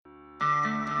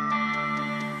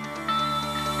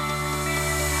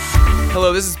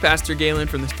Hello, this is Pastor Galen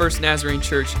from the First Nazarene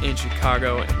Church in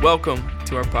Chicago, and welcome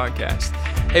to our podcast.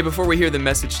 Hey, before we hear the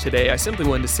message today, I simply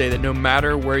wanted to say that no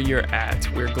matter where you're at,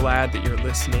 we're glad that you're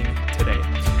listening today.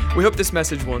 We hope this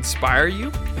message will inspire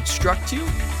you, instruct you,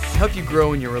 and help you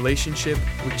grow in your relationship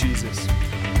with Jesus.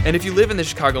 And if you live in the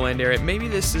Chicagoland area, maybe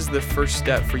this is the first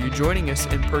step for you joining us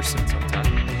in person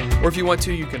sometime. Or if you want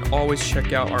to, you can always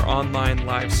check out our online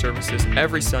live services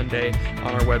every Sunday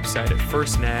on our website at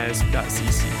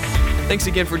firstnaz.cc. Thanks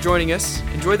again for joining us.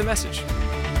 Enjoy the message.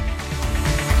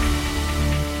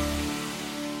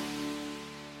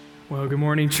 Well, good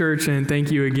morning, church, and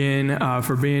thank you again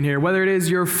for being here. Whether it is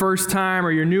your first time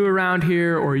or you're new around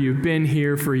here or you've been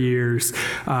here for years,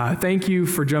 thank you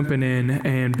for jumping in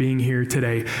and being here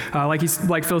today.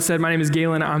 Like Phil said, my name is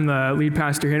Galen. I'm the lead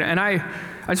pastor here, and I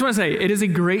just want to say it is a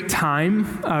great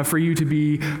time for you to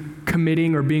be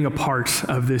committing or being a part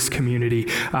of this community.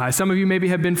 Some of you maybe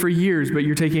have been for years, but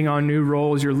you're taking on new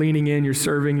roles, you're leaning in, you're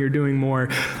serving, you're doing more.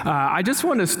 I just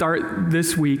want to start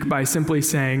this week by simply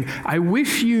saying, I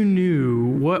wish you knew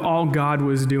what all God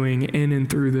was doing in and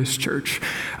through this church.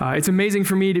 It's amazing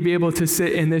for me to be able to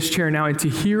sit in this chair now and to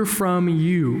hear from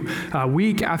you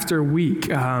week after week.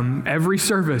 Every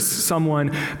service,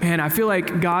 someone, I feel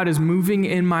like God is moving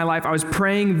in my life. I was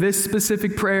praying this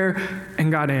specific prayer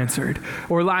and God answered.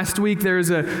 Or last week, there's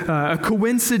a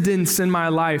coincidence in my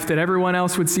life that everyone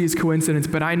else would see as coincidence,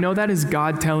 but I know that is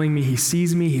God telling me He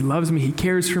sees me, He loves me, He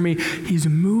cares for me. He's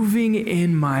moving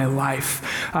in my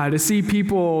life. To see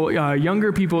people,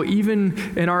 younger people, even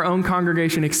in our own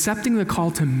congregation, accepting the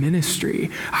call to ministry.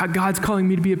 God's calling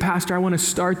me to be a pastor. I want to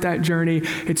start that journey.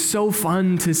 It's so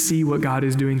fun to see what God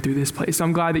is doing through this place.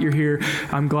 I'm glad that you're here.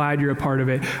 I'm glad you're a part of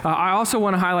it. I also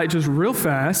want to highlight just real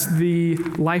fast the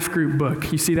life group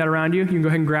book. You see that around you? You can go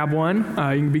ahead and grab one. You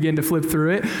can begin to flip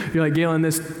through it. You're like, Galen,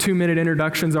 this 2-minute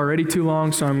introduction's already too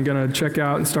long, so I'm going to check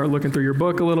out and start looking through your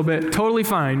book a little bit. Totally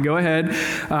fine. Go ahead,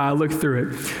 look through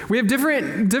it. We have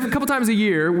different couple times a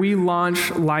year, we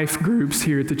launch life groups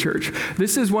here at the church.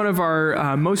 This is one of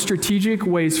our most strategic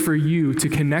ways for you to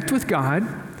connect with God,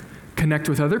 connect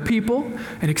with other people,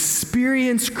 and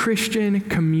experience Christian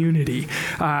community.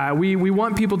 We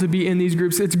want people to be in these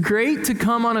groups. It's great to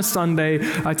come on a Sunday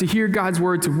to hear God's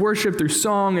word, to worship through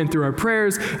song and through our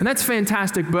prayers, and that's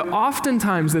fantastic, but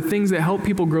oftentimes the things that help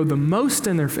people grow the most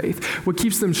in their faith, what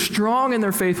keeps them strong in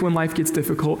their faith when life gets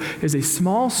difficult, is a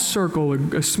small circle,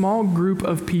 a small group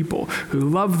of people who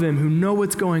love them, who know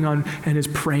what's going on, and is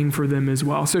praying for them as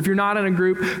well. So if you're not in a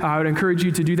group, I would encourage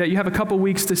you to do that. You have a couple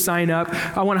weeks to sign up.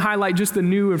 I want to highlight just the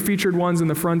new and featured ones in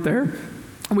the front there.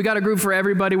 We got a group for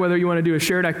everybody, whether you want to do a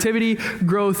shared activity,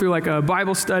 grow through like a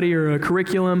Bible study or a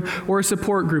curriculum, or a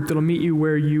support group that'll meet you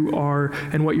where you are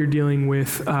and what you're dealing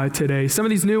with today. Some of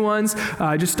these new ones,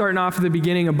 just starting off at the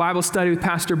beginning, a Bible study with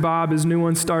Pastor Bob is new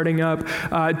one starting up.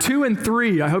 2 and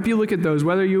 3, I hope you look at those.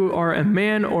 Whether you are a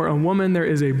man or a woman, there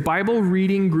is a Bible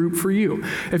reading group for you.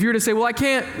 If you were to say, well, I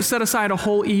can't set aside a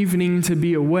whole evening to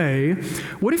be away,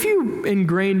 what if you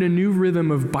ingrained a new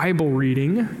rhythm of Bible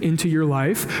reading into your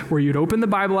life where you'd open the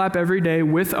Bible app every day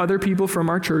with other people from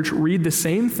our church, read the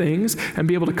same things, and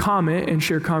be able to comment and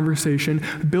share conversation,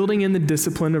 building in the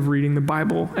discipline of reading the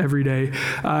Bible every day.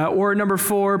 Or number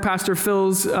 4, Pastor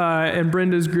Phil's and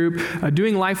Brenda's group,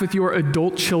 doing life with your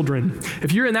adult children.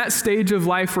 If you're in that stage of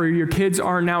life where your kids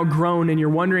are now grown and you're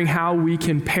wondering how we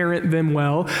can parent them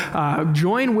well,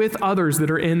 join with others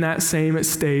that are in that same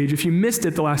stage. If you missed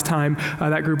it the last time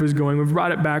that group was going, we've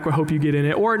brought it back. We hope you get in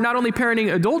it. Or not only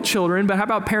parenting adult children, but how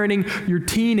about parenting your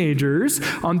teenagers?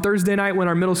 On Thursday night when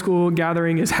our middle school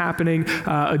gathering is happening,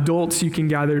 adults, you can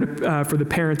gather for the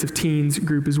Parents of Teens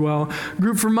group as well.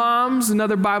 Group for moms,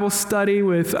 another Bible study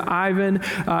with Ivan.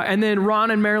 And then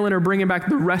Ron and Marilyn are bringing back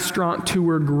the restaurant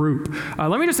tour group.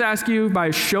 Let me just ask you by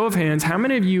a show of hands, how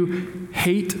many of you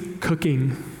hate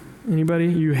cooking? Anybody?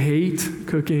 You hate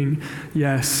cooking?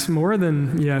 Yes, more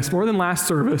than last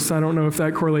service. I don't know if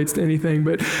that correlates to anything,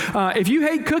 but if you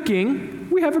hate cooking,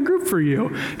 we have a group for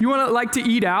you. You want to like to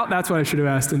eat out? That's what I should have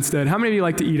asked instead. How many of you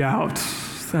like to eat out?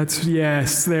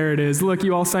 Yes, there it is. Look,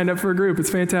 you all signed up for a group. It's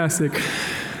fantastic.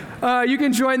 You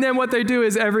can join them. What they do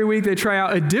is every week they try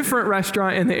out a different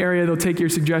restaurant in the area. They'll take your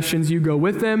suggestions. You go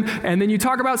with them. And then you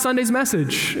talk about Sunday's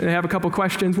message. They have a couple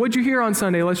questions. What'd you hear on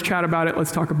Sunday? Let's chat about it.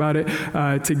 Let's talk about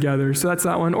it together. So that's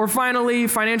that one. Or finally,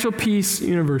 Financial Peace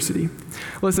University.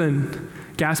 Listen,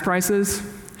 gas prices,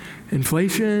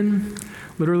 inflation,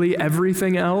 literally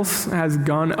everything else has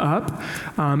gone up.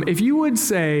 If you would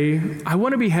say, I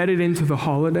want to be headed into the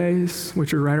holidays,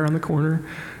 which are right around the corner,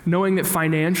 knowing that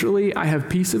financially I have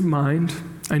peace of mind,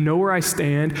 I know where I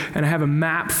stand, and I have a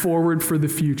map forward for the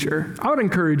future. I would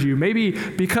encourage you, maybe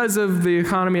because of the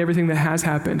economy, everything that has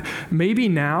happened, maybe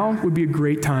now would be a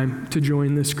great time to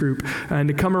join this group and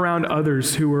to come around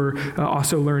others who are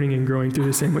also learning and growing through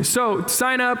the same way. So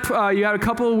sign up. You got a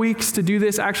couple of weeks to do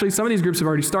this. Actually, some of these groups have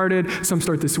already started. Some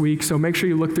start this week. So make sure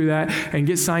you look through that and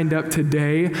get signed up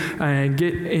today and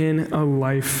get in a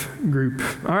life group.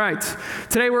 All right.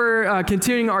 Today we're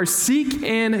continuing our Seek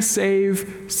and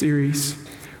Save series,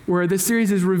 where this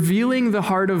series is revealing the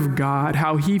heart of God,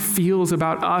 how he feels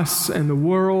about us and the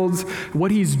world,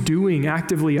 what he's doing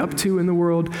actively up to in the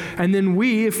world. And then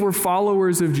we, if we're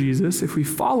followers of Jesus, if we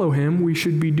follow him, we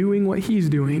should be doing what he's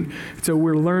doing. So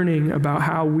we're learning about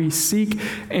how we seek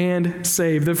and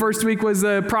save. The first week was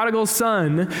the prodigal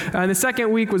son, and the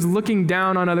second week was looking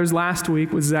down on others. Last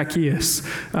week was Zacchaeus.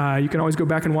 You can always go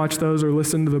back and watch those or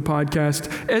listen to the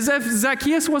podcast. As if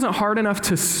Zacchaeus wasn't hard enough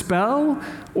to spell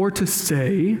or to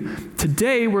say,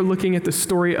 today we're looking at the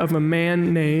story of a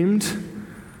man named,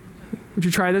 would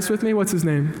you try this with me? What's his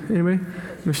name? Anybody?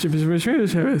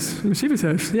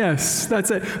 Mephibosheth. Yes,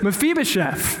 that's it.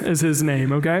 Mephibosheth is his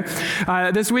name, okay?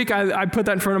 This week I put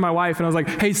that in front of my wife and I was like,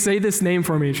 hey, say this name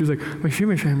for me. And she was like,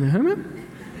 Mephibosheth.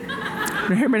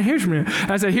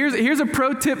 I said, here's a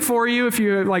pro tip for you if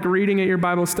you're like reading at your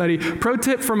Bible study. Pro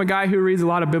tip from a guy who reads a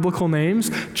lot of biblical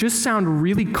names: just sound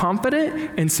really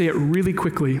confident and say it really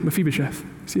quickly. Mephibosheth.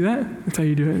 See that? That's how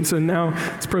you do it. And so now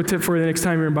it's a pro tip for you the next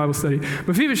time you're in Bible study.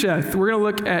 Mephibosheth, we're going to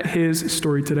look at his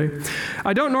story today.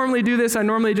 I don't normally do this. I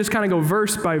normally just kind of go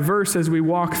verse by verse as we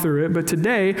walk through it. But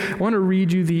today, I want to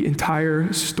read you the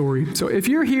entire story. So if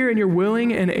you're here and you're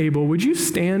willing and able, would you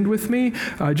stand with me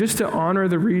just to honor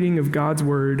the reading of God's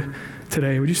word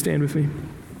today? Would you stand with me?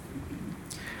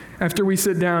 After we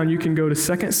sit down, you can go to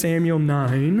 2 Samuel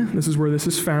 9. This is where this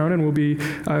is found, and we'll be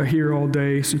here all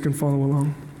day so you can follow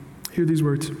along. Hear these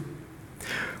words.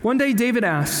 One day David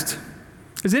asked,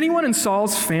 "Is anyone in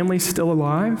Saul's family still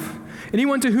alive?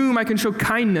 Anyone to whom I can show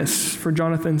kindness for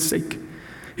Jonathan's sake?"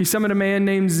 He summoned a man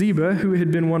named Ziba, who had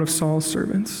been one of Saul's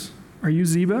servants. "Are you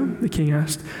Ziba?" the king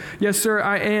asked. "Yes, sir,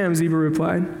 I am," Ziba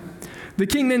replied. The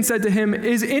king then said to him,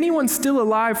 "Is anyone still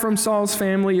alive from Saul's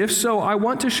family? If so, I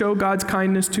want to show God's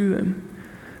kindness to them."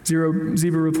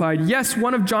 Ziba replied, "Yes,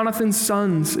 one of Jonathan's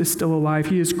sons is still alive.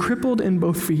 He is crippled in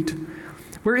both feet."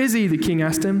 "Where is he?" the king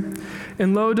asked him.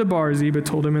 "In Lo-debar," Ziba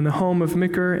told him, "in the home of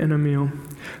Machir and Ammiel."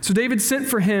 So David sent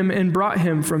for him and brought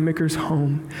him from Machir's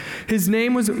home. His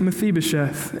name was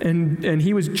Mephibosheth, and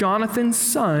he was Jonathan's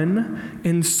son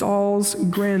and Saul's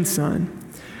grandson.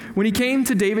 When he came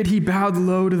to David, he bowed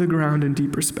low to the ground in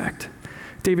deep respect.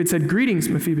 David said, "Greetings,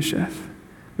 Mephibosheth."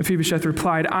 Mephibosheth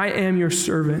replied, "I am your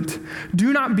servant."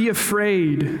 "Do not be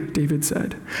afraid," David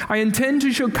said. "I intend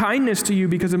to show kindness to you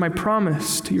because of my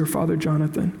promise to your father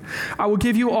Jonathan. I will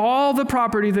give you all the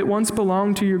property that once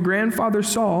belonged to your grandfather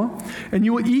Saul, and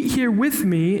you will eat here with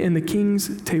me in the king's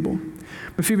table."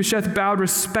 Mephibosheth bowed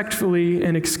respectfully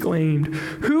and exclaimed,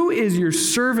 "Who is your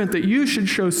servant that you should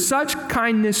show such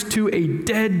kindness to a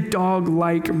dead dog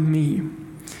like me?"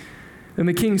 Then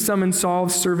the king summoned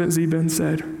Saul's servant Ziba and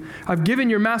said, "I've given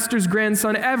your master's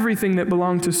grandson everything that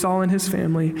belonged to Saul and his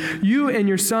family. You and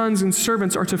your sons and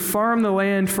servants are to farm the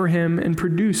land for him and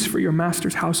produce for your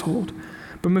master's household.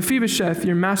 But Mephibosheth,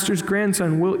 your master's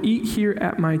grandson, will eat here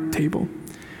at my table."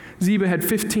 Ziba had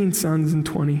 15 sons and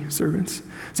 20 servants.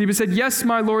 Ziba said, "Yes,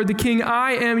 my lord the king,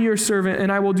 I am your servant,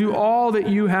 and I will do all that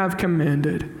you have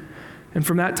commanded." And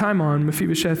from that time on,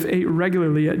 Mephibosheth ate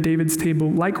regularly at David's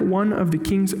table like one of the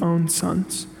king's own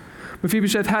sons.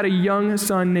 Mephibosheth had a young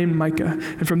son named Micah,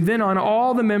 and from then on,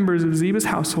 all the members of Ziba's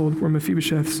household were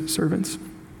Mephibosheth's servants.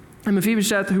 And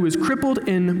Mephibosheth, who was crippled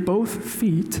in both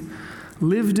feet,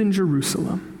 lived in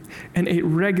Jerusalem and ate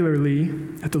regularly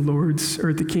at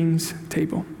the king's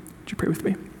table. Would you pray with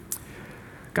me?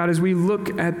 God, as we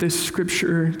look at this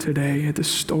scripture today, at this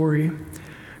story,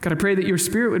 God, I pray that your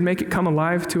Spirit would make it come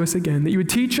alive to us again, that you would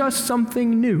teach us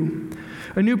something new,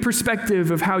 a new perspective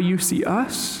of how you see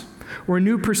us, or a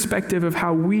new perspective of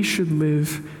how we should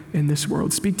live in this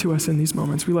world. Speak to us in these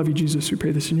moments. We love you, Jesus. We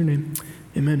pray this in your name.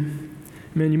 Amen.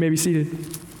 Amen. You may be seated.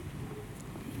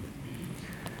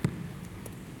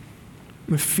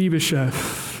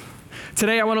 Mephibosheth.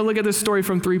 Today I want to look at this story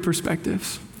from three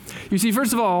perspectives. You see,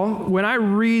 first of all, when I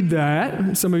read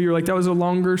that, some of you are like, that was a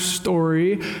longer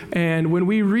story. And when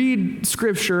we read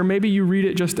scripture, maybe you read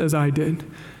it just as I did.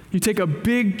 You take a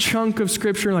big chunk of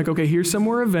Scripture, like, okay, here's some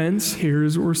more events,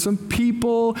 here's where some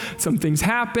people, some things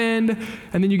happened,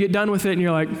 and then you get done with it and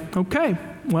you're like, okay,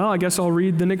 well, I guess I'll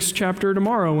read the next chapter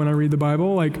tomorrow when I read the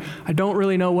Bible. Like, I don't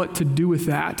really know what to do with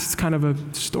that. It's kind of a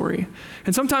story.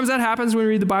 And sometimes that happens when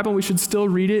we read the Bible. We should still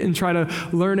read it and try to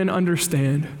learn and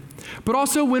understand. But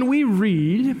also when we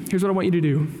read, here's what I want you to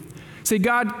do. Say,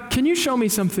 God, can you show me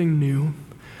something new?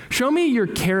 Show me your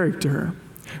character.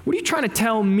 What are you trying to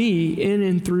tell me in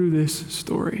and through this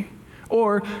story?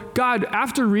 Or, God,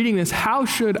 after reading this, how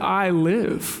should I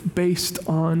live based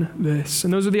on this?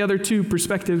 And those are the other two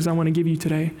perspectives I want to give you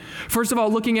today. First of all,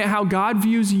 looking at how God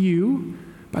views you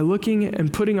by looking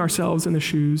and putting ourselves in the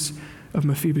shoes of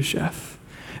Mephibosheth.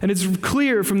 And it's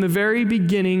clear from the very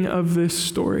beginning of this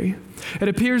story. It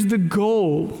appears the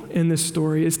goal in this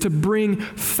story is to bring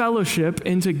fellowship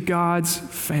into God's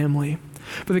family.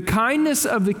 But the kindness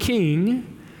of the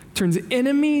king turns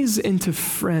enemies into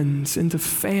friends, into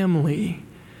family,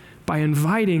 by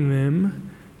inviting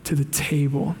them to the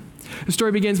table. The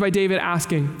story begins by David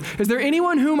asking, is there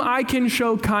anyone whom I can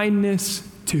show kindness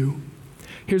to?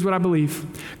 Here's what I believe.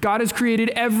 God has created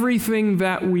everything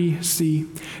that we see.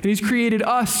 And he's created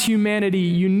us, humanity,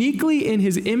 uniquely in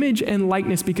his image and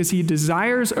likeness because he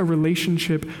desires a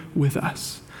relationship with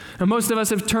us. And most of us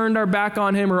have turned our back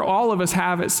on him, or all of us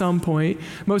have at some point.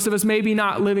 Most of us may be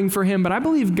not living for him, but I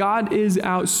believe God is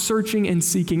out searching and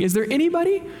seeking. Is there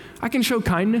anybody I can show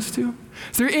kindness to?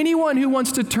 Is there anyone who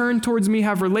wants to turn towards me,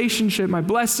 have relationship, my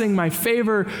blessing, my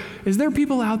favor? Is there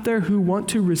people out there who want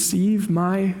to receive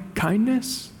my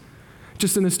kindness?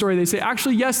 Just in the story, they say,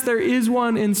 actually, yes, there is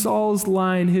one in Saul's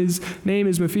line. His name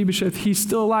is Mephibosheth. He's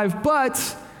still alive,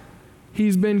 but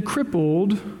he's been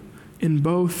crippled in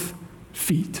both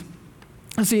feet.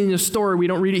 I see in the story, we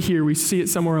don't read it here, we see it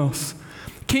somewhere else.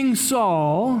 King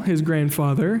Saul, his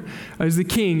grandfather, is the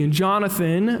king, and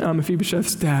Jonathan,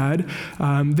 Mephibosheth's dad,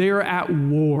 they are at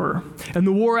war. And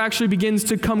the war actually begins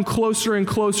to come closer and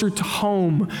closer to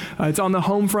home. It's on the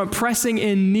home front, pressing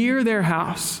in near their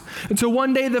house. And so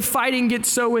one day the fighting gets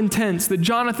so intense that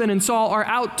Jonathan and Saul are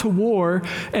out to war,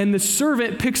 and the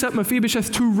servant picks up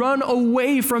Mephibosheth to run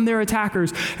away from their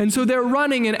attackers. And so they're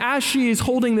running, and as she is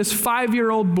holding this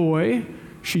 5-year-old boy,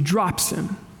 she drops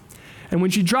him. And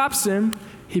when she drops him,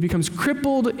 he becomes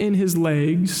crippled in his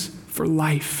legs for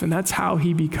life, and that's how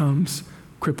he becomes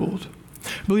crippled.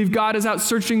 I believe God is out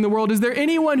searching the world. Is there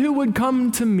anyone who would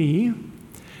come to me?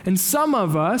 And some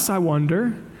of us, I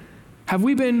wonder, have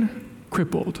we been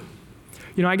crippled?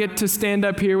 You know, I get to stand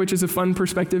up here, which is a fun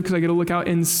perspective because I get to look out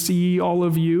and see all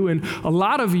of you. And a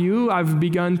lot of you, I've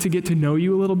begun to get to know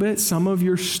you a little bit, some of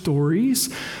your stories.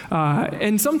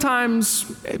 And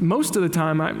sometimes, most of the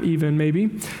time even maybe,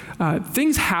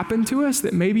 things happen to us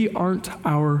that maybe aren't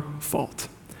our fault.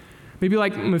 Maybe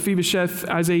like Mephibosheth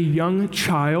as a young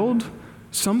child,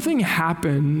 something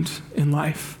happened in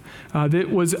life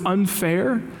that was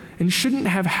unfair and shouldn't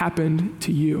have happened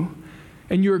to you.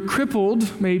 And you're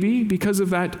crippled, maybe, because of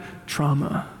that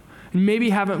trauma. And maybe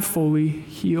haven't fully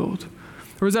healed.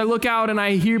 Or as I look out and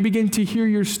I begin to hear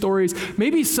your stories,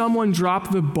 maybe someone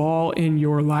dropped the ball in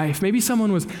your life. Maybe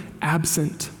someone was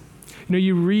absent. You know,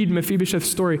 you read Mephibosheth's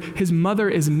story. His mother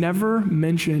is never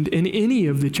mentioned in any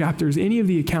of the chapters, any of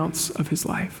the accounts of his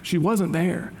life. She wasn't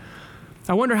there.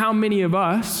 I wonder how many of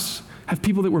us have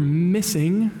people that were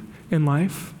missing in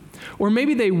life. Or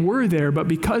maybe they were there, but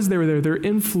because they were there, their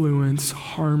influence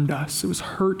harmed us. It was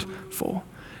hurtful.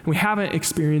 And we haven't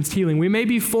experienced healing. We may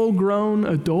be full-grown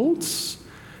adults,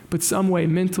 but some way,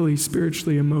 mentally,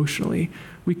 spiritually, emotionally,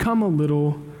 we come a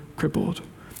little crippled.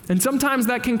 And sometimes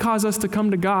that can cause us to come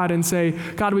to God and say,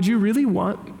 God, would you really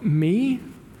want me?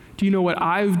 Do you know what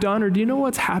I've done, or do you know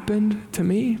what's happened to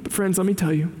me? But friends, let me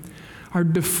tell you, our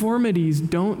deformities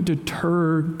don't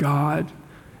deter God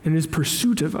in his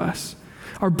pursuit of us.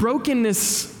 Our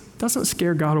brokenness doesn't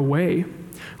scare God away.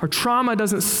 Our trauma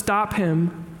doesn't stop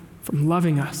him from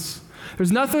loving us.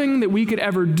 There's nothing that we could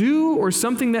ever do or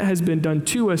something that has been done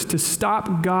to us to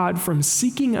stop God from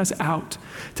seeking us out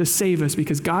to save us,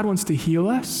 because God wants to heal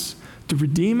us, to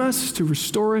redeem us, to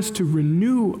restore us, to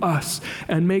renew us,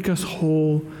 and make us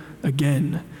whole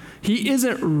again. He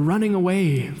isn't running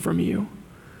away from you.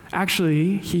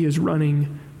 Actually, he is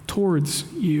running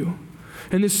towards you.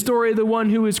 In this story, the one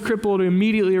who is crippled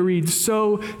immediately reads,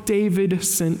 so David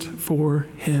sent for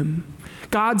him.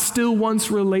 God still wants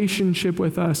relationship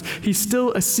with us. He's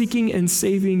still a seeking and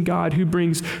saving God who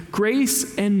brings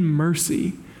grace and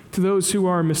mercy to those who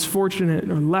are misfortunate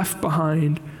or left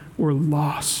behind or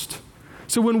lost.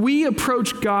 So when we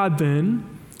approach God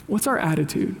then, what's our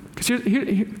attitude? Because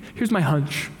here's my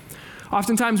hunch.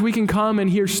 Oftentimes we can come and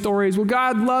hear stories, well,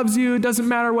 God loves you. It doesn't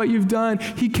matter what you've done.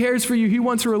 He cares for you. He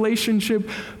wants a relationship.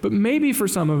 But maybe for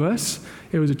some of us,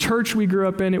 it was a church we grew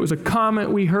up in. It was a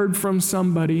comment we heard from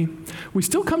somebody. We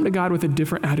still come to God with a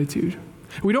different attitude.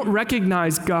 We don't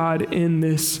recognize God in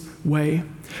this way.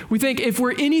 We think if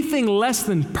we're anything less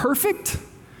than perfect,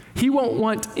 he won't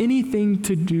want anything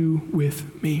to do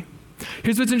with me.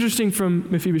 Here's what's interesting from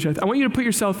Mephibosheth. I want you to put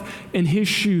yourself in his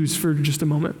shoes for just a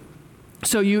moment.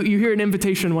 So you hear an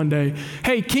invitation one day.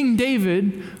 Hey, King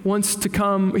David wants to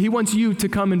come. He wants you to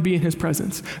come and be in his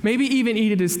presence. Maybe even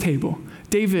eat at his table.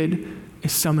 David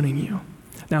is summoning you.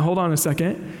 Now, hold on a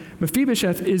second.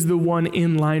 Mephibosheth is the one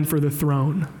in line for the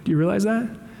throne. Do you realize that?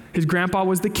 His grandpa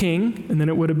was the king, and then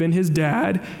it would have been his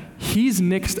dad. He's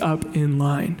next up in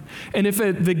line. And if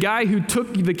the guy who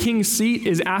took the king's seat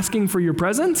is asking for your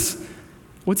presence,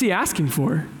 what's he asking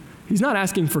for? He's not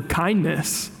asking for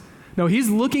kindness. No, he's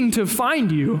looking to find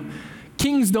you.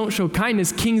 Kings don't show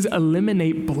kindness. Kings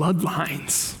eliminate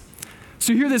bloodlines.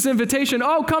 So you hear this invitation,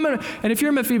 oh, come in. And if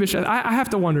you're Mephibosheth, I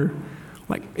have to wonder,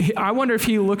 I wonder if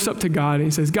he looks up to God and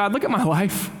he says, God, look at my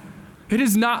life. It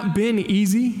has not been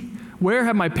easy. Where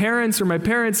have my parents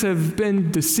have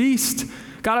been deceased?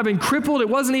 God, I've been crippled. It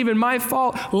wasn't even my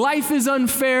fault. Life is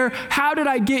unfair. How did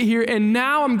I get here? And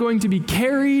now I'm going to be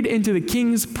carried into the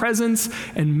king's presence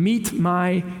and meet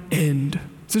my end.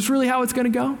 Is this really how it's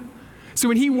going to go? So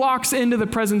when he walks into the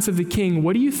presence of the king,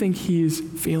 what do you think he is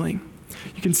feeling?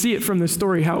 You can see it from the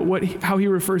story, how he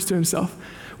refers to himself.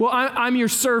 Well, I'm your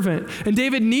servant. And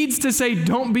David needs to say,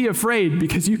 don't be afraid,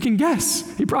 because you can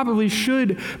guess. He probably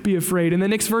should be afraid. In the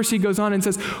next verse, he goes on and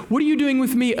says, what are you doing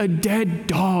with me, a dead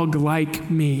dog like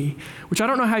me? Which I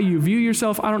don't know how you view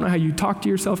yourself. I don't know how you talk to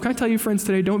yourself. Can I tell you, friends,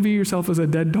 today, don't view yourself as a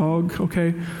dead dog,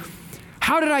 okay?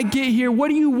 How did I get here? What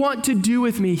do you want to do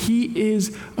with me? He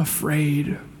is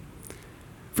afraid.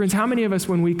 Friends, how many of us,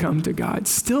 when we come to God,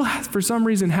 still, for some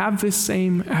reason, have this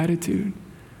same attitude?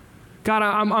 God,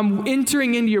 I'm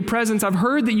entering into your presence. I've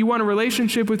heard that you want a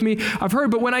relationship with me.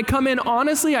 But when I come in,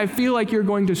 honestly, I feel like you're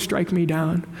going to strike me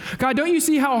down. God, don't you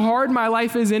see how hard my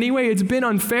life is anyway? It's been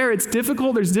unfair. It's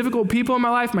difficult. There's difficult people in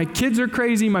my life. My kids are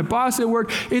crazy. My boss at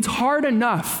work. It's hard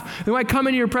enough. And when I come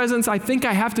into your presence, I think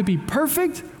I have to be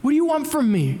perfect. What do you want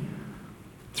from me?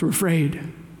 So we're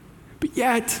afraid. But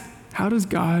yet, how does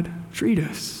God treat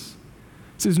us?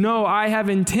 He says, no, I have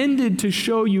intended to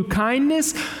show you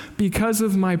kindness because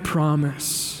of my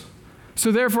promise.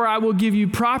 So therefore, I will give you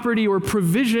property or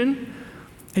provision,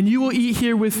 and you will eat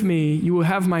here with me. You will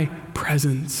have my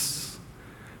presence.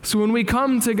 So when we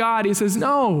come to God, he says,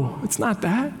 no, it's not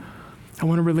that. I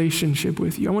want a relationship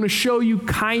with you. I want to show you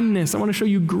kindness. I want to show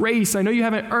you grace. I know you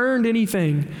haven't earned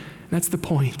anything. And that's the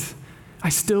point. I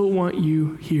still want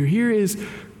you here. Here is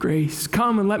grace.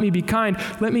 Come and let me be kind.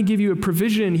 Let me give you a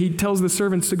provision. He tells the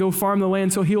servants to go farm the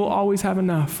land so he'll always have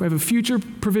enough. We have a future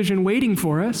provision waiting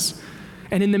for us.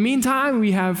 And in the meantime,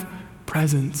 we have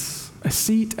presence, a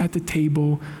seat at the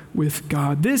table with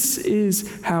God. This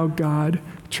is how God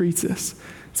treats us.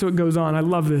 So it goes on. I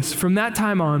love this. From that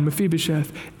time on,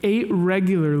 Mephibosheth ate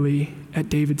regularly at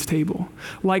David's table,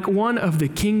 like one of the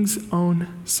king's own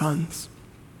sons.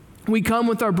 We come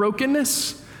with our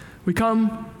brokenness. We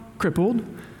come crippled.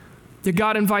 Yet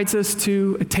God invites us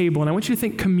to a table, and I want you to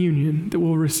think communion that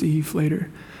we'll receive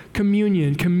later.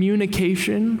 Communion,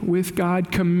 communication with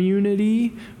God,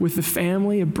 community with the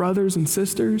family of brothers and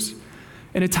sisters.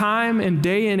 In a time and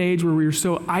day and age where we are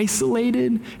so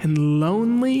isolated and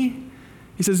lonely,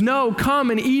 he says, no, come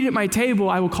and eat at my table.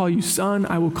 I will call you son.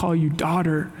 I will call you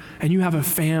daughter. And you have a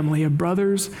family of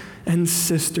brothers and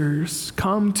sisters.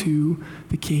 Come to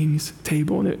the king's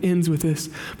table. And it ends with this.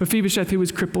 Mephibosheth, who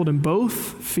was crippled in both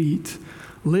feet,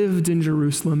 lived in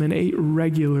Jerusalem and ate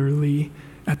regularly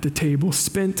at the table,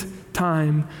 spent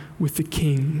time with the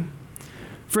king.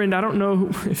 Friend, I don't know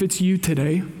if it's you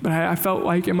today, but I felt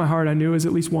like in my heart I knew it was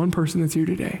at least one person that's here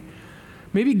today.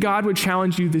 Maybe God would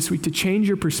challenge you this week to change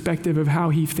your perspective of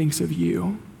how he thinks of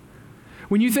you.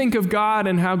 When you think of God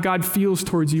and how God feels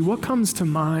towards you, what comes to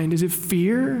mind? Is it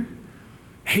fear,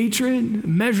 hatred,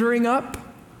 measuring up?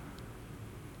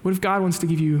 What if God wants to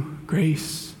give you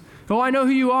grace? Oh, I know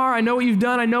who you are. I know what you've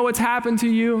done. I know what's happened to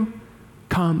you.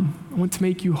 Come. I want to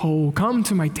make you whole. Come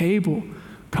to my table.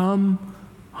 Come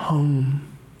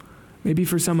home. Maybe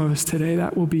for some of us today,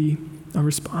 that will be a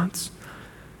response.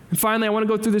 And finally, I want to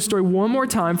go through this story one more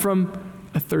time from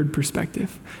a third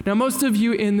perspective. Now, most of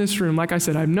you in this room, like I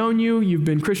said, I've known you. You've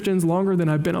been Christians longer than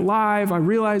I've been alive. I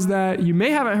realize that. You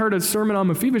may haven't heard a sermon on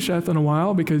Mephibosheth in a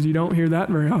while because you don't hear that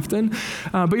very often.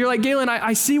 But you're like, Galen,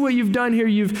 I see what you've done here.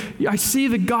 I see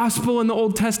the gospel in the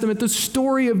Old Testament, the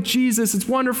story of Jesus. It's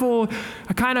wonderful.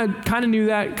 I kind of knew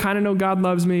that, kind of know God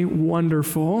loves me.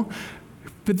 Wonderful.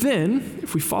 But then,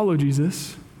 if we follow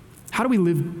Jesus, how do we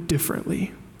live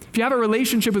differently? If you have a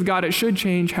relationship with God, it should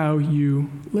change how you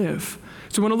live.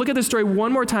 So I want to look at this story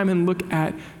one more time and look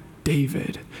at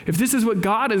David. If this is what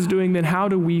God is doing, then how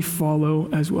do we follow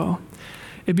as well?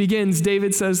 It begins,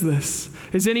 David says this,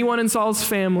 "Is anyone in Saul's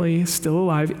family still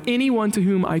alive? Anyone to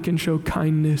whom I can show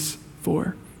kindness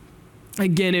for?"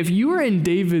 Again, if you are in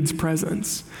David's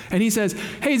presence and he says,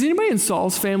 "Hey, is anybody in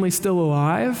Saul's family still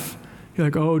alive?" You're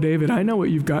like, "Oh, David, I know what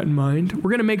you've got in mind.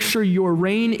 We're going to make sure your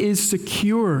reign is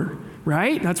secure,"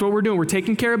 right? That's what we're doing. We're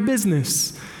taking care of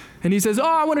business. And he says, "Oh,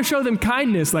 I want to show them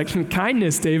kindness." Like,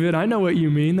 kindness, David, I know what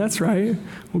you mean. That's right.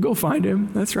 We'll go find him.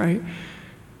 That's right.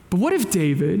 But what if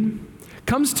David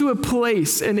comes to a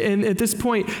place, and at this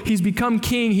point, he's become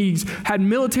king, he's had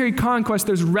military conquest,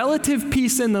 there's relative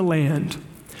peace in the land.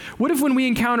 What if when we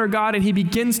encounter God and he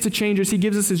begins to change us, he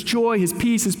gives us his joy, his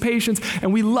peace, his patience,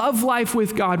 and we love life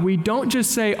with God, we don't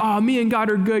just say, "Oh, me and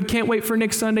God are good, can't wait for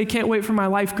next Sunday, can't wait for my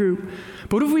life group."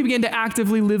 But what if we begin to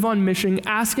actively live on mission,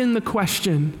 asking the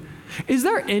question, is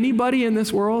there anybody in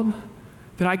this world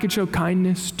that I could show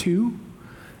kindness to?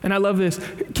 And I love this.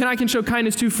 I can show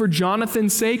kindness to for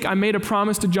Jonathan's sake. I made a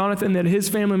promise to Jonathan that his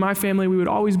family, my family, we would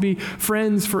always be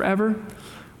friends forever.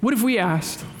 What if we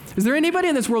asked, is there anybody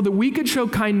in this world that we could show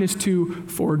kindness to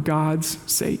for God's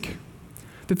sake?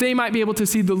 That they might be able to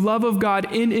see the love of God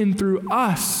in and through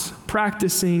us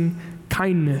practicing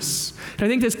kindness. And I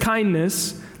think this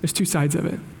kindness, there's two sides of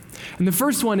it. And the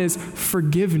first one is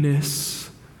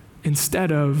forgiveness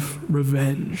instead of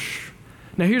revenge.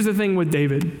 Now here's the thing with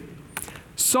David.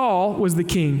 Saul was the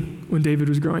king when David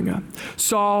was growing up.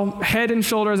 Saul, head and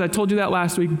shoulders, I told you that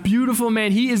last week, beautiful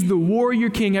man. He is the warrior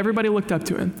king. Everybody looked up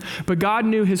to him. But God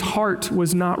knew his heart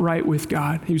was not right with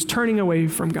God. He was turning away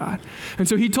from God. And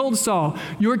so he told Saul,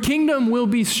 "Your kingdom will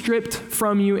be stripped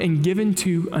from you and given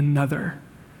to another."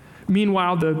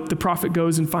 Meanwhile, the prophet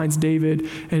goes and finds David,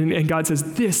 and God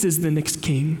says, "This is the next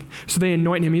king." So they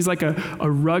anoint him. He's like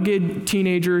a rugged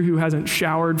teenager who hasn't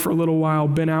showered for a little while,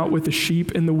 been out with the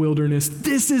sheep in the wilderness.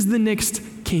 This is the next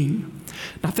king.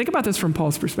 Now think about this from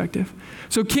Paul's perspective.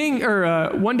 So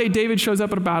one day David shows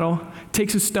up at a battle,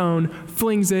 takes a stone,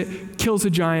 flings it, kills a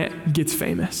giant, gets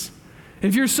famous.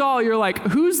 If you're Saul, you're like,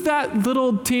 who's that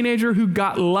little teenager who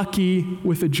got lucky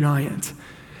with a giant?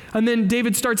 And then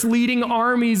David starts leading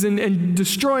armies and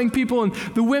destroying people, and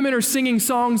the women are singing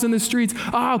songs in the streets.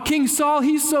 "Oh, King Saul,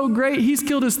 he's so great. He's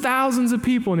killed his thousands of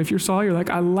people." And if you're Saul, you're like,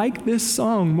 "I like this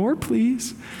song. More,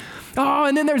 please." Oh,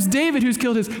 and then there's David who's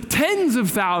killed his tens of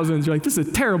thousands. You're like, "This is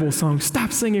a terrible song.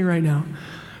 Stop singing right now."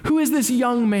 Who is this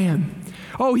young man?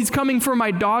 "Oh, he's coming for my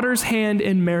daughter's hand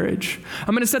in marriage.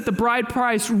 I'm going to set the bride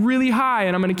price really high,"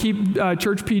 and I'm going to keep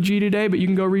church PG today, but you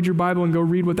can go read your Bible and go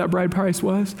read what that bride price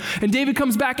was. And David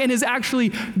comes back and has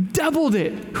actually doubled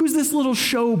it. Who's this little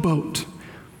showboat?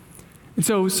 And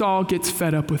so Saul gets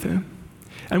fed up with him.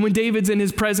 And when David's in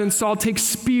his presence, Saul takes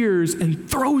spears and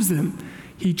throws them.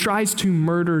 He tries to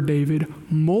murder David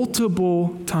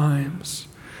multiple times.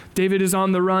 David is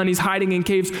on the run. He's hiding in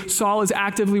caves. Saul is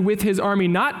actively with his army,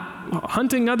 not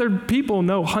hunting other people,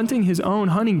 no, hunting his own,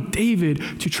 hunting David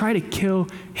to try to kill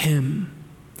him.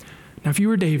 Now, if you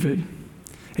were David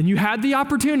and you had the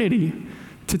opportunity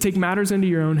to take matters into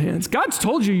your own hands, God's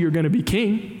told you you're going to be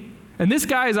king, and this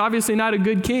guy is obviously not a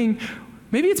good king.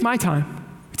 Maybe it's my time.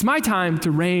 It's my time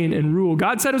to reign and rule.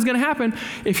 God said it was going to happen.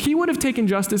 If he would have taken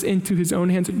justice into his own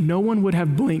hands, no one would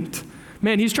have blinked.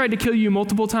 Man, he's tried to kill you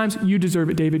multiple times. You deserve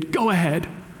it, David. Go ahead.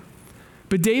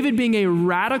 But David, being a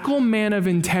radical man of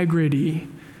integrity,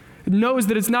 knows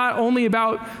that it's not only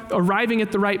about arriving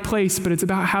at the right place, but it's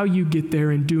about how you get there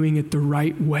and doing it the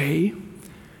right way.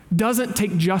 Doesn't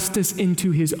take justice into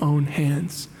his own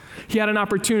hands. He had an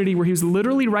opportunity where he was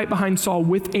literally right behind Saul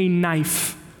with a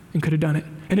knife and could have done it.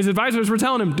 And his advisors were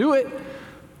telling him, do it.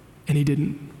 And he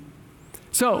didn't.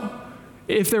 So,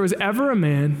 if there was ever a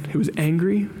man who was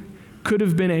angry, could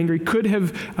have been angry, could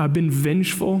have been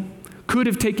vengeful, could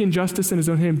have taken justice in his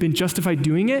own hand and been justified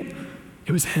doing it,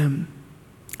 it was him.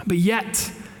 But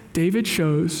yet, David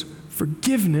shows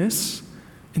forgiveness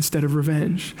instead of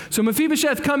revenge. So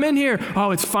Mephibosheth, come in here.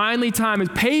 Oh, it's finally time. His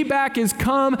payback is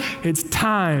come. It's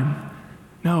time.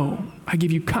 No, I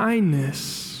give you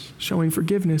kindness, showing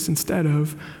forgiveness instead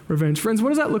of revenge. Friends, what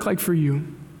does that look like for you?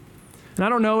 And And I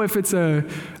don't know if it's a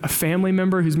family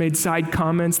member who's made side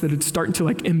comments that it's starting to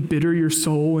like embitter your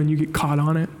soul and you get caught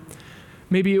on it.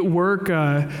 Maybe at work,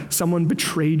 someone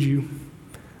betrayed you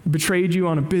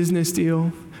on a business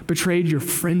deal, betrayed your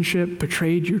friendship,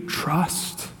 betrayed your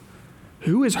trust.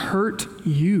 Who has hurt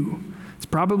you? It's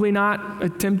probably not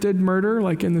attempted murder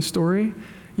like in the story,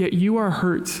 yet you are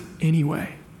hurt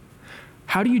anyway.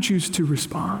 How do you choose to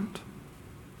respond?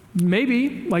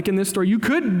 Maybe, like in this story, you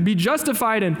could be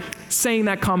justified in saying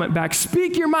that comment back.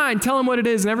 Speak your mind, tell them what it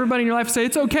is, and everybody in your life say,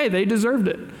 it's okay, they deserved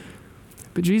it.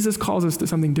 But Jesus calls us to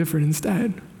something different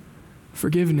instead.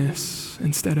 Forgiveness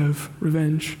instead of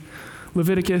revenge.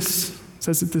 Leviticus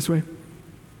says it this way: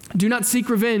 do not seek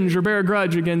revenge or bear a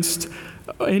grudge against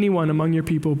anyone among your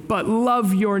people, but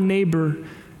love your neighbor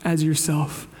as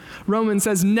yourself. Romans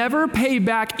says, never pay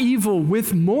back evil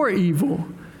with more evil.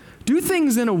 Do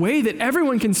things in a way that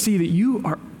everyone can see that you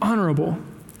are honorable.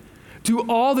 Do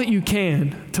all that you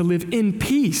can to live in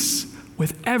peace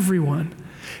with everyone.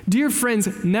 Dear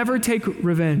friends, never take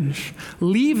revenge.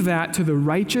 Leave that to the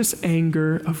righteous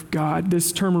anger of God.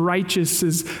 This term righteous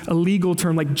is a legal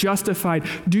term, like justified.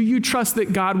 Do you trust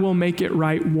that God will make it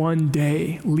right one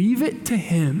day? Leave it to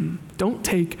him. Don't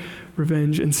take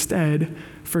revenge. Instead,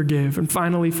 forgive. And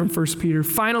finally, from 1 Peter,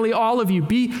 finally, all of you,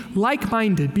 be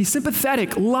like-minded, be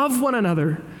sympathetic, love one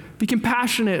another, be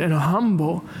compassionate and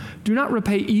humble. Do not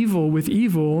repay evil with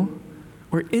evil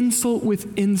or insult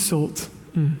with insult.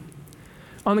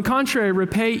 On the contrary,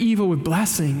 repay evil with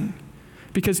blessing,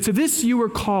 because to this you were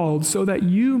called, so that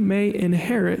you may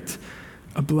inherit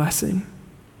a blessing.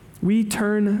 We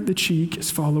turn the cheek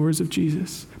as followers of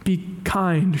Jesus. Be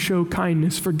kind, show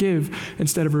kindness, forgive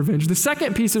instead of revenge. The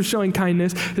second piece of showing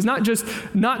kindness is not just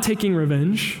not taking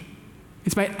revenge.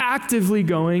 It's by actively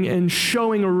going and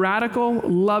showing a radical,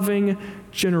 loving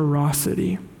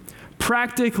generosity.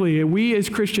 Practically, we as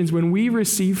Christians, when we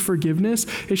receive forgiveness,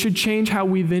 it should change how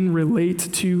we then relate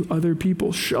to other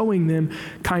people, showing them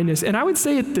kindness. And I would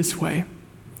say it this way: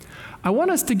 I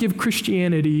want us to give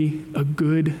Christianity a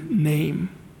good name.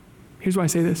 Here's why I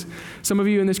say this. Some of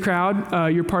you in this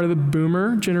crowd, you're part of the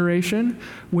boomer generation.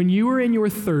 When you were in your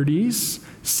 30s,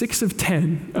 6 of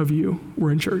 10 of you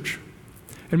were in church.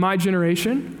 In my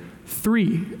generation,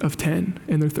 3 of 10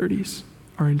 in their 30s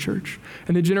are in church.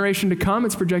 And the generation to come,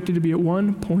 it's projected to be at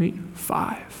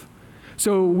 1.5.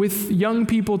 So with young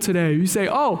people today, you say,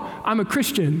 oh, I'm a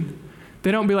Christian.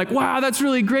 They don't be like, wow, that's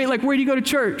really great. Like, where do you go to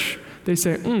church? They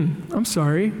say, I'm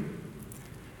sorry.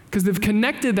 Because they've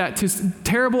connected that to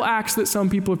terrible acts that some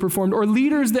people have performed, or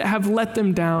leaders that have let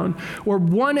them down, or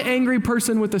one angry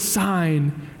person with a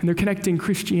sign, and they're connecting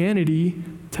Christianity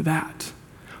to that.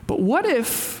 But what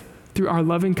if, through our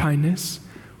loving kindness,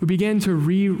 we began to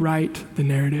rewrite the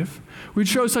narrative? We'd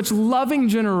show such loving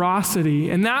generosity,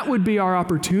 and that would be our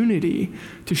opportunity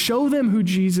to show them who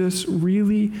Jesus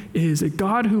really is, a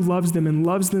God who loves them and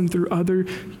loves them through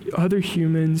other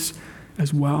humans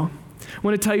as well. I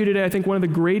want to tell you today, I think one of the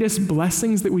greatest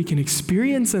blessings that we can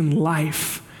experience in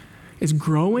life is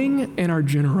growing in our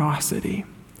generosity.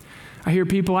 I hear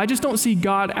people, I just don't see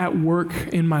God at work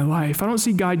in my life. I don't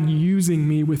see God using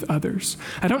me with others.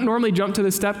 I don't normally jump to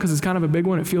this step because it's kind of a big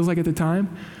one, it feels like at the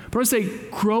time. But I want to say,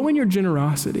 grow in your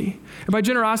generosity. And by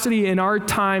generosity in our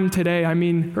time today,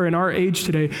 or in our age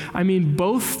today, I mean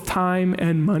both time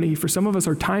and money. For some of us,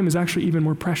 our time is actually even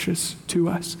more precious to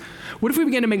us. What if we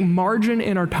began to make margin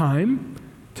in our time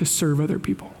to serve other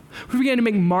people? We began to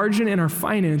make margin in our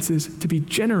finances to be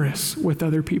generous with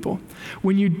other people.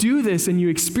 When you do this and you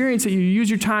experience it, you use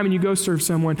your time and you go serve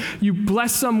someone, you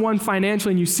bless someone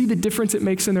financially and you see the difference it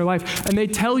makes in their life, and they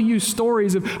tell you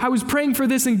stories of, I was praying for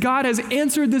this and God has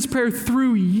answered this prayer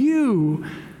through you,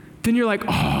 then you're like,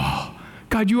 oh,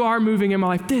 God, you are moving in my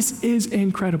life. This is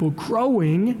incredible.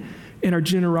 Growing in our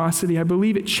generosity, I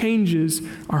believe it changes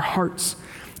our hearts.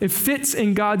 It fits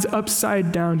in God's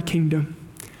upside down kingdom.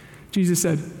 Jesus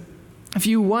said, if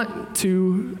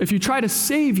you try to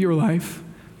save your life,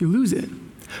 you lose it.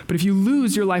 But if you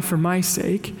lose your life for my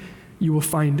sake, you will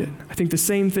find it. I think the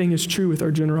same thing is true with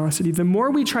our generosity. The more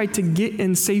we try to get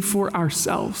and save for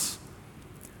ourselves,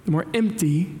 the more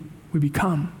empty we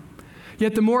become.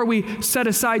 Yet the more we set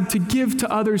aside to give to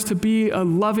others, to be a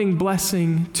loving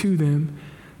blessing to them,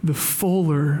 the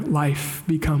fuller life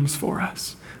becomes for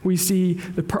us. We see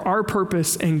our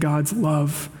purpose and God's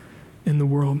love in the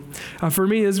world. For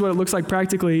me, this is what it looks like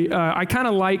practically. I kind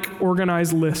of like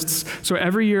organized lists. So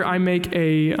every year I make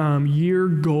a year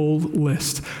goal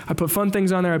list. I put fun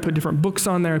things on there. I put different books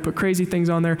on there. I put crazy things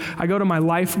on there. I go to my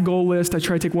life goal list. I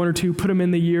try to take 1 or 2, put them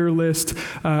in the year list.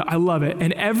 I love it.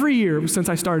 And every year since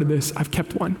I started this, I've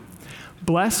kept one.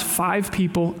 Bless 5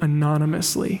 people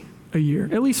anonymously a year.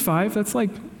 At least 5. That's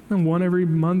like one every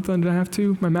month and a half,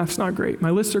 2. My math's not great. My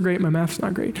lists are great. My math's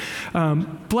not great.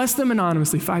 Bless them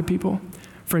anonymously, 5 people.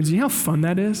 Friends, you know how fun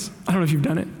that is? I don't know if you've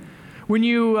done it. When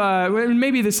you,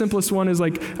 maybe the simplest one is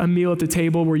like a meal at the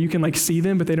table where you can like see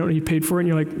them, but they don't know you paid for it, and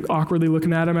you're like awkwardly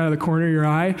looking at them out of the corner of your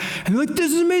eye, and they're like,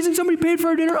 this is amazing, somebody paid for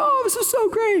our dinner, oh, this is so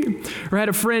great. Or I had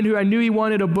a friend who I knew he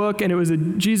wanted a book, and it was a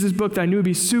Jesus book that I knew would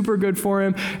be super good for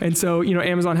him, and so,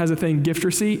 Amazon has a thing, gift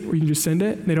receipt, where you can just send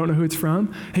it, and they don't know who it's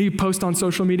from, and you post on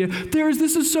social media,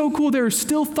 this is so cool, there are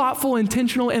still thoughtful,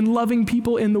 intentional, and loving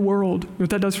people in the world. You know what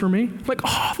that does for me? I'm like,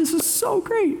 oh, this is so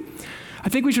great. I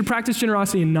think we should practice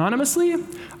generosity anonymously.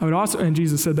 I would also, and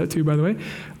Jesus said that too, by the way.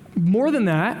 More than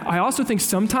that, I also think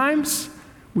sometimes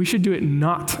we should do it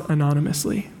not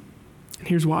anonymously. And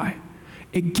here's why.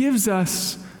 It gives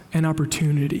us an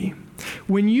opportunity.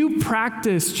 When you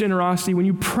practice generosity, when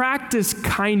you practice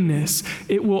kindness,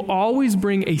 it will always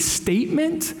bring a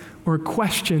statement or a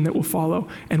question that will follow,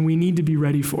 and we need to be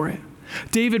ready for it.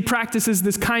 David practices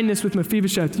this kindness with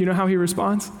Mephibosheth. You know how he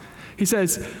responds?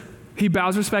 He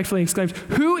bows respectfully and exclaims,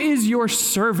 who is your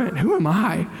servant? Who am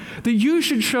I? That you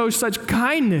should show such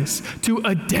kindness to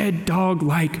a dead dog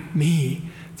like me.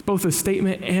 It's both a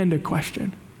statement and a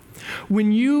question.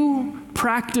 When you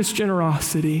practice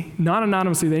generosity, not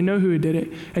anonymously, they know who did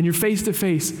it, and you're face to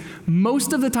face,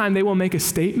 most of the time they will make a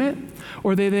statement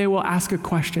or they will ask a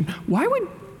question. Why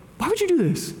would you do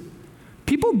this?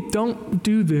 People don't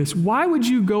do this. Why would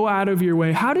you go out of your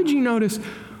way? How did you notice?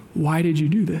 Why did you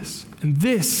do this? And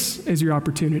this is your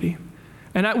opportunity.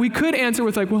 And we could answer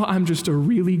with like, well, I'm just a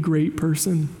really great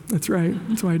person. That's right.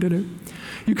 That's why I did it.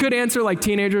 You could answer like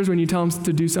teenagers when you tell them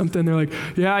to do something. They're like,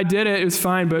 yeah, I did it. It was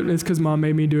fine, but it's because mom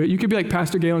made me do it. You could be like,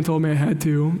 Pastor Galen told me I had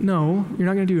to. No, you're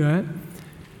not going to do that.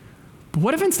 But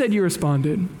what if instead you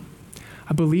responded,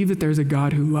 I believe that there's a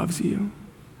God who loves you.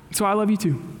 So I love you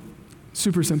too.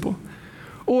 Super simple.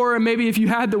 Or maybe if you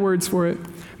had the words for it,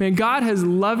 man, God has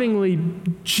lovingly,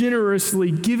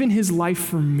 generously given his life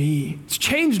for me. It's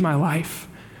changed my life.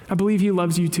 I believe he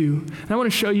loves you too. And I want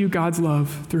to show you God's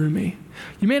love through me.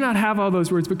 You may not have all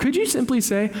those words, but could you simply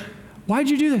say, why'd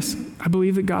you do this? I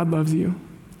believe that God loves you.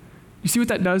 You see what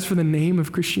that does for the name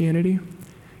of Christianity?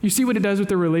 You see what it does with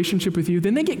their relationship with you?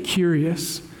 Then they get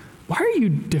curious. Why are you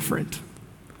different?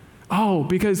 Oh,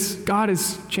 because God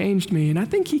has changed me, and I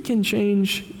think he can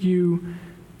change you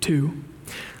too.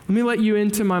 Let me let you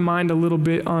into my mind a little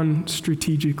bit on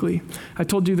strategically. I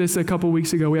told you this a couple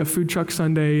weeks ago. We have Food Truck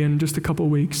Sunday in just a couple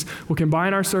weeks. We'll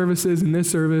combine our services in this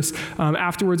service.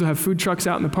 Afterwards, we'll have food trucks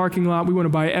out in the parking lot. We want to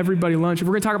buy everybody lunch. If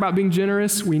we're going to talk about being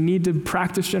generous, we need to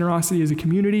practice generosity as a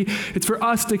community. It's for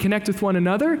us to connect with one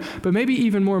another, but maybe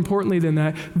even more importantly than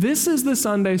that, this is the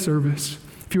Sunday service.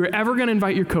 If you were ever going to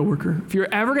invite your coworker, if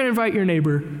you're ever going to invite your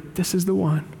neighbor, this is the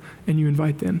one, and you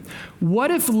invite them.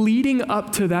 What if leading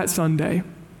up to that Sunday,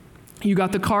 you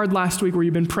got the card last week where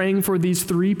you've been praying for these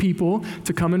 3 people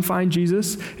to come and find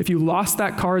Jesus. If you lost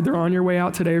that card, they're on your way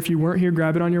out today. If you weren't here,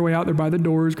 grab it on your way out. They're by the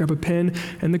doors. Grab a pen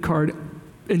and the card.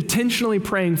 Intentionally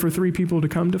praying for 3 people to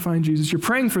come to find Jesus. You're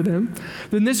praying for them.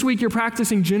 Then this week you're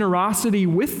practicing generosity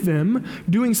with them,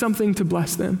 doing something to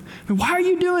bless them. And why are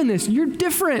you doing this? You're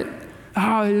different.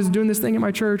 I was doing this thing at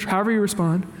my church. However you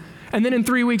respond. And then in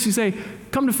 3 weeks you say,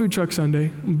 come to Food Truck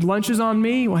Sunday. Lunch is on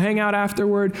me. We'll hang out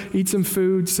afterward, eat some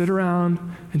food, sit around,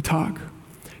 and talk.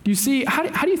 Do you see, how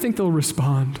do you think they'll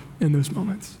respond in those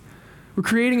moments? We're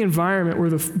creating an environment where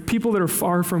the people that are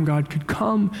far from God could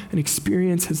come and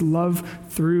experience his love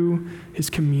through his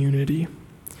community.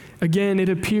 Again, it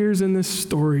appears in this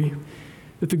story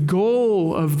that the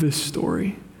goal of this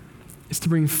story is to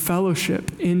bring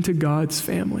fellowship into God's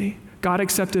family. God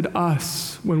accepted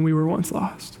us when we were once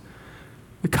lost.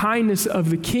 The kindness of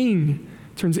the King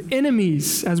turns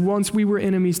enemies, as once we were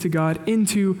enemies to God,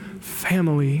 into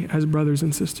family as brothers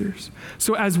and sisters.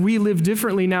 So as we live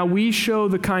differently, now we show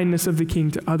the kindness of the King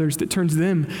to others that turns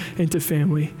them into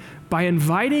family by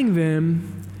inviting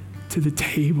them to the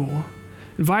table,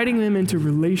 inviting them into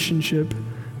relationship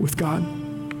with God.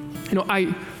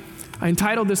 I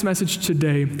entitled this message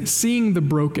today, Seeing the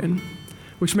Broken,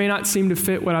 which may not seem to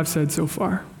fit what I've said so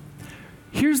far.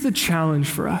 Here's the challenge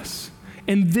for us.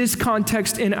 In this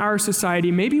context, in our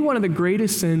society, maybe one of the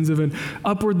greatest sins of an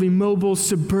upwardly mobile,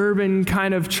 suburban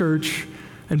kind of church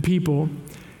and people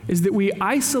is that we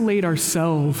isolate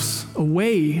ourselves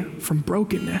away from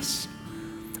brokenness.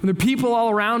 And there are people all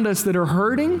around us that are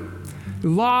hurting,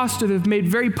 lost, or have made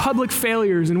very public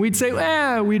failures, and we'd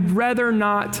say, we'd rather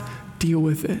not deal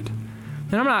with it.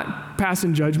 And I'm not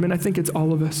passing judgment. I think it's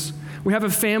all of us. We have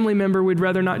a family member we'd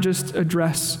rather not just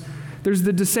address. There's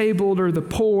the disabled or the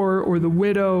poor or the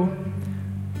widow.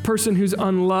 the person who's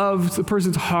unloved, the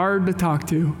person's hard to talk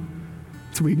to,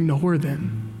 so we ignore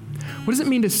them. What does it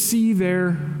mean to see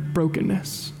their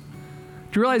brokenness?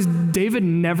 Do you realize David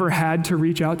never had to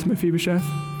reach out to Mephibosheth?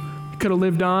 He could have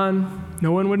lived on,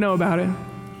 no one would know about it,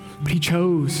 but he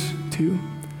chose to.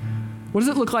 What does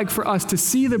it look like for us to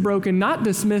see the broken, not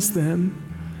dismiss them,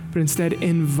 but instead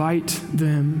invite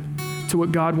them to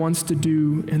what God wants to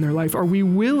do in their life? Are we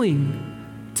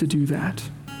willing to do that?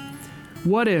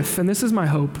 What if, and this is my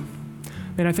hope,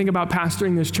 and I think about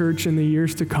pastoring this church in the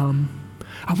years to come,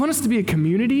 I want us to be a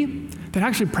community that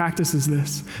actually practices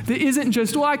this. That isn't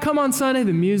just, well, I come on Sunday,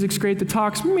 the music's great, the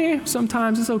talk's meh,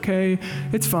 sometimes it's okay,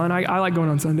 it's fun, I like going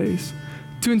on Sundays.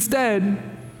 To instead,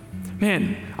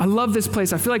 man, I love this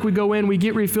place. I feel like we go in, we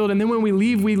get refilled, and then when we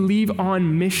leave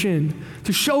on mission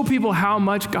to show people how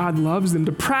much God loves them,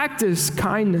 to practice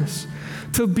kindness,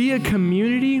 to be a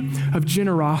community of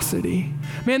generosity.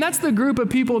 Man, that's the group of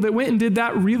people that went and did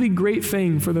that really great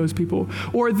thing for those people.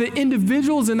 Or the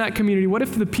individuals in that community. What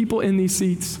if the people in these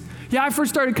seats? Yeah, I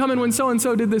first started coming when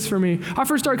so-and-so did this for me. I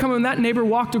first started coming when that neighbor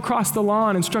walked across the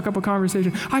lawn and struck up a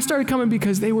conversation. I started coming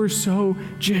because they were so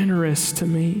generous to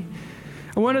me.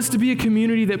 I want us to be a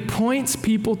community that points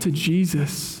people to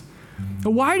Jesus.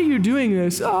 Why are you doing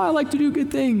this? Oh, I like to do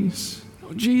good things.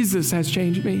 Oh, Jesus has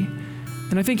changed me.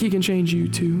 And I think he can change you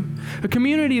too. A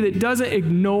community that doesn't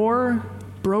ignore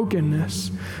brokenness.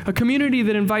 A community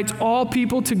that invites all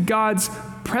people to God's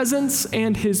presence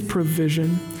and his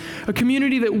provision. A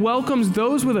community that welcomes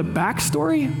those with a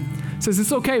backstory. Says,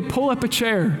 it's okay, pull up a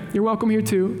chair. You're welcome here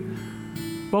too.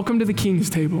 Welcome to the King's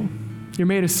table. You're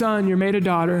made a son, you're made a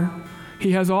daughter.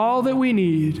 He has all that we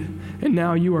need. And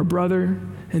now you are brother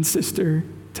and sister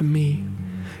to me.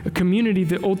 A community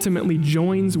that ultimately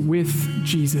joins with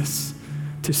Jesus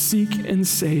to seek and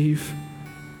save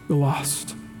the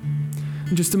lost.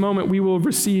 In just a moment, we will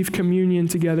receive communion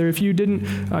together. If you didn't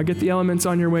get the elements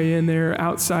on your way in there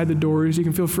outside the doors, you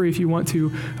can feel free if you want to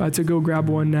go grab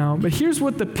one now. But here's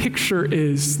what the picture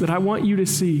is that I want you to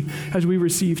see as we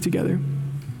receive together.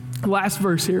 Last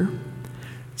verse here,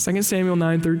 2 Samuel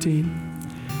 9:13.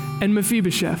 And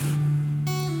Mephibosheth,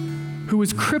 who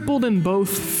was crippled in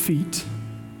both feet,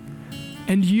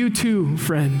 and you too,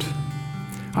 friend,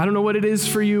 I don't know what it is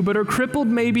for you, but are crippled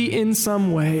maybe in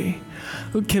some way,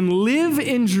 who can live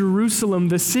in Jerusalem,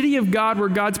 the city of God where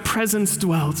God's presence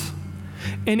dwelt,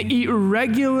 and eat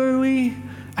regularly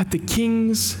at the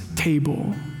king's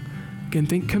table. Again,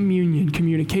 think communion,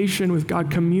 communication with God,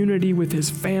 community with his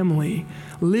family,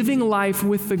 living life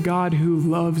with the God who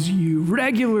loves you,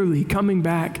 regularly coming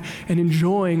back and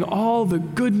enjoying all the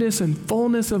goodness and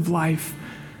fullness of life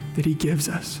that he gives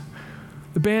us.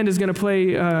 The band is going to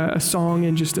play a song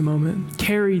in just a moment,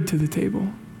 Carried to the Table.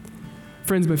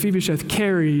 Friends, Mephibosheth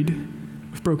carried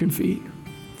with broken feet.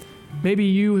 Maybe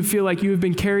you feel like you have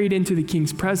been carried into the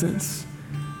king's presence,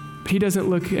 but he doesn't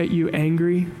look at you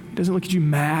angry. He doesn't look at you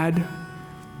mad.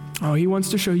 Oh, he wants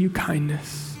to show you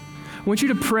kindness. I want you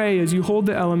to pray as you hold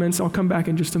the elements. I'll come back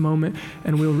in just a moment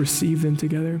and we'll receive them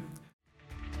together.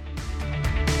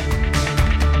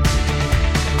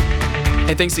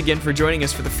 And thanks again for joining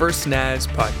us for the First Naz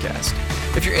podcast.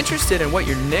 If you're interested in what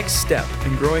your next step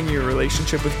in growing your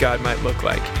relationship with God might look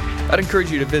like, I'd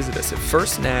encourage you to visit us at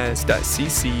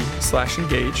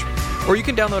firstnaz.cc/engage, or you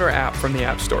can download our app from the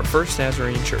App Store, First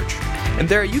Nazarene Church. And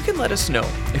there you can let us know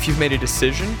if you've made a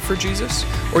decision for Jesus,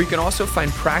 or you can also find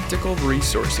practical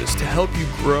resources to help you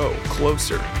grow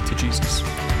closer to Jesus.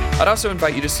 I'd also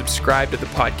invite you to subscribe to the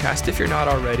podcast if you're not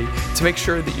already, to make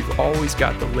sure that you've always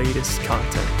got the latest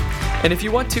content. And if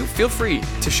you want to, feel free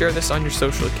to share this on your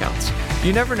social accounts.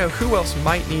 You never know who else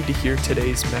might need to hear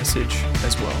today's message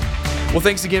as well. Well,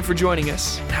 thanks again for joining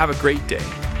us. Have a great day.